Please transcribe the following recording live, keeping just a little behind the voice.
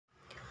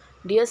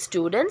Dear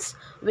students,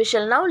 we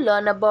shall now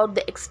learn about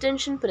the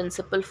extension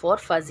principle for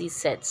fuzzy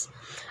sets.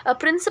 A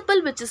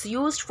principle which is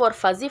used for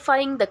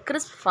fuzzifying the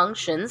crisp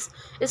functions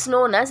is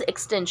known as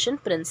extension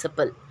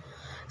principle.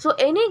 So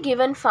any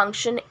given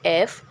function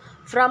f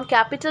from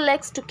capital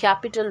X to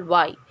capital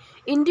Y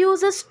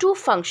induces two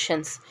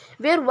functions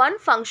where one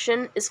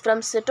function is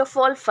from set of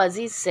all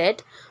fuzzy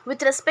set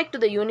with respect to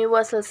the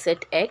universal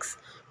set X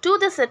to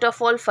the set of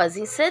all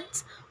fuzzy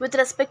sets with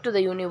respect to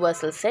the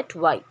universal set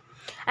Y.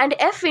 And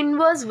f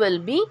inverse will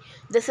be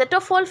the set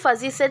of all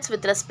fuzzy sets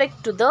with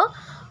respect to the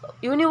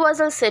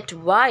universal set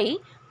Y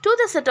to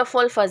the set of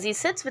all fuzzy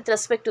sets with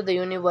respect to the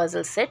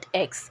universal set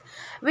X,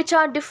 which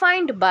are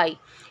defined by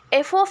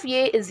f of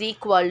a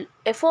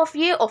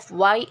of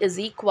y is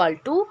equal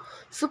to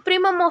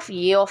supremum of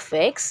a of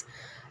x,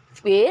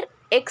 where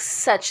x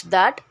such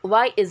that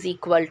y is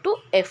equal to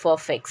f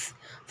of x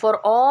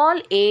for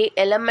all a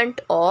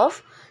element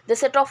of the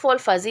set of all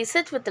fuzzy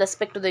sets with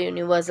respect to the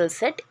universal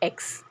set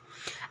X.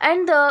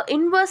 And the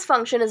inverse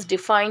function is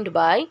defined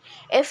by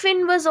f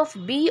inverse of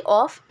b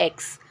of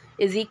x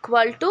is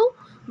equal to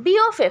b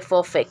of f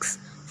of x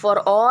for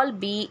all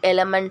b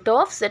element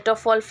of set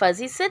of all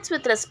fuzzy sets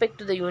with respect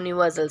to the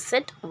universal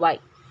set y.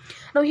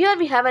 Now here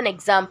we have an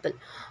example.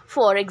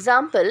 For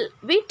example,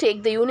 we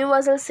take the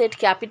universal set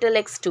capital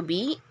X to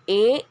be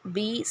a,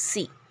 b,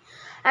 c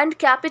and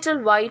capital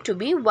Y to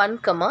be 1,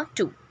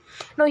 2.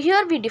 Now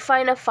here we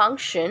define a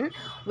function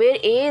where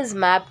a is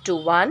mapped to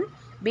 1,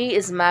 b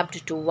is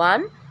mapped to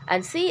 1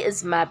 and c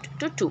is mapped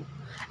to 2.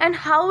 And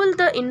how will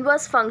the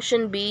inverse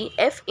function be?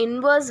 F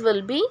inverse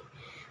will be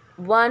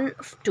 1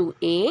 to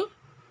a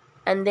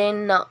and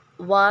then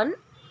 1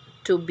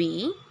 to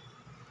b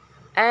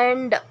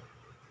and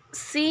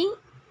c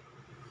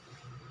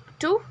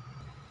to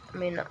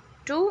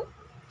 2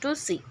 to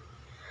c.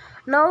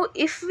 Now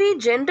if we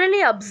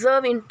generally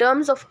observe in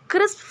terms of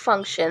crisp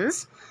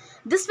functions,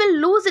 this will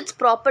lose its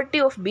property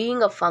of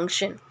being a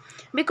function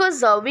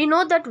because we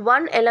know that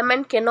one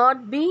element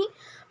cannot be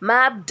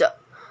mapped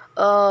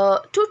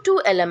to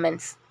two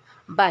elements.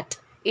 But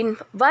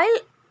while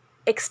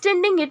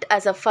extending it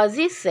as a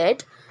fuzzy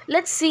set,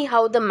 let's see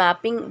how the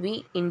mapping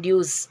we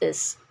induce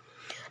is.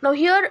 Now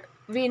here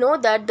we know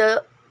that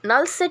the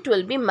null set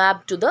will be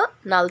mapped to the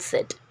null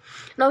set.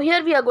 Now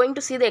here we are going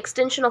to see the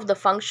extension of the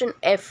function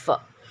f.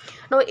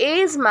 Now a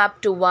is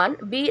mapped to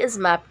 1, b is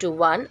mapped to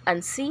 1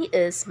 and c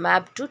is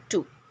mapped to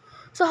 2.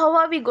 So how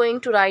are we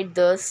going to write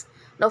this?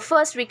 Now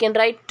first we can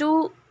write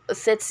two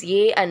sets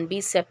a and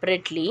b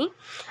separately,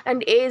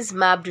 and a is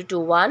mapped to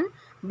 1,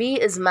 b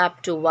is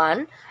mapped to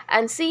 1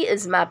 and c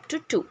is mapped to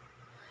 2.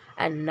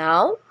 And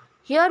now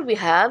here we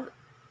have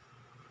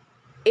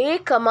a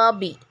comma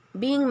b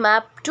being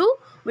mapped to,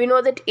 we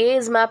know that a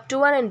is mapped to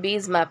 1 and b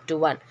is mapped to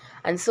 1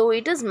 and so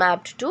it is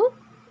mapped to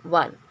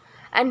 1.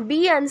 And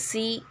b and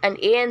c and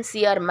a and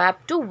c are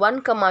mapped to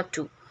 1,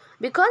 2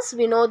 because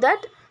we know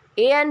that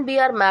a and b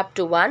are mapped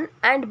to 1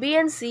 and b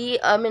and c,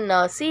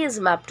 c is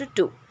mapped to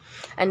 2.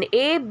 And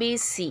a, b,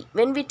 c,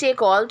 when we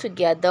take all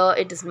together,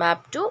 it is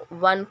mapped to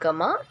 1,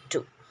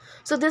 2.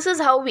 So this is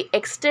how we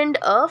extend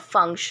a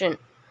function.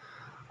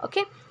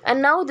 Okay,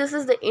 and now this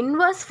is the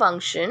inverse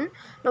function.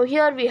 Now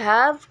here we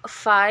have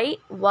phi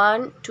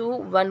 1, 2,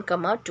 1,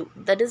 2.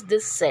 That is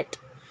this set.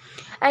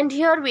 And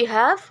here we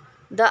have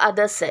the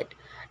other set.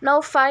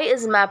 Now phi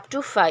is mapped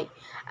to phi.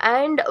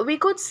 And we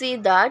could see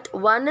that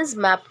 1 is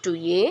mapped to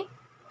a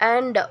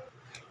and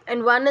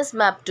 1 is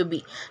mapped to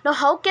b. Now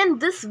how can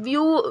this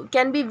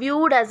can be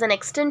viewed as an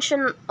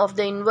extension of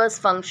the inverse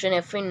function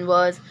f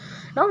inverse?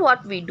 Now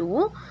what we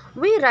do,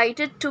 we write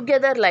it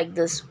together like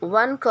this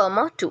 1,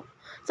 2.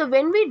 So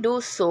when we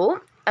do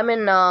so,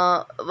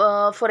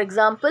 for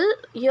example,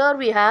 here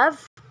we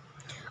have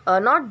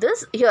not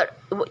this, here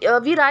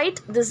we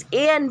write this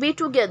a and b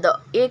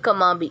together, a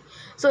comma b.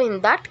 So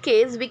in that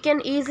case we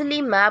can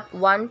easily map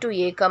 1 to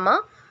a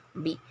comma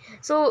b.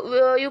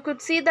 So you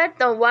could see that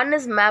now 1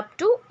 is mapped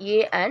to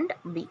a and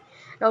b.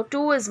 Now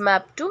 2 is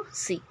mapped to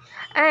c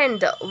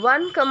and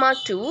 1 comma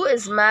 2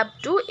 is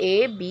mapped to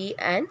a, b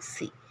and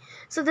c.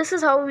 So this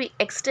is how we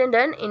extend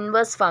an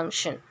inverse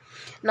function.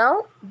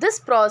 Now this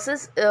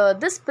process,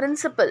 this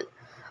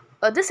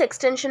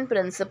extension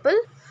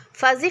principle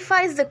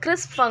fuzzifies the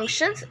crisp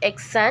functions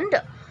x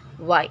and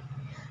y.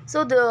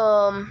 So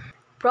the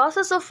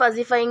process of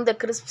fuzzifying the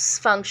crisp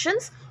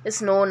functions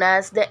is known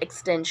as the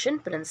extension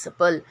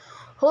principle.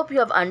 Hope you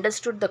have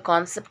understood the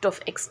concept of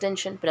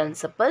extension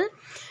principle.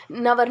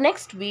 In our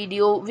next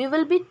video, we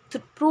will be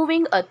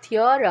proving a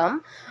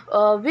theorem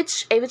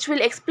which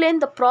will explain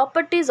the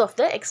properties of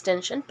the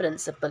extension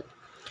principle.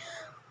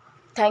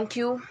 Thank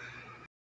you.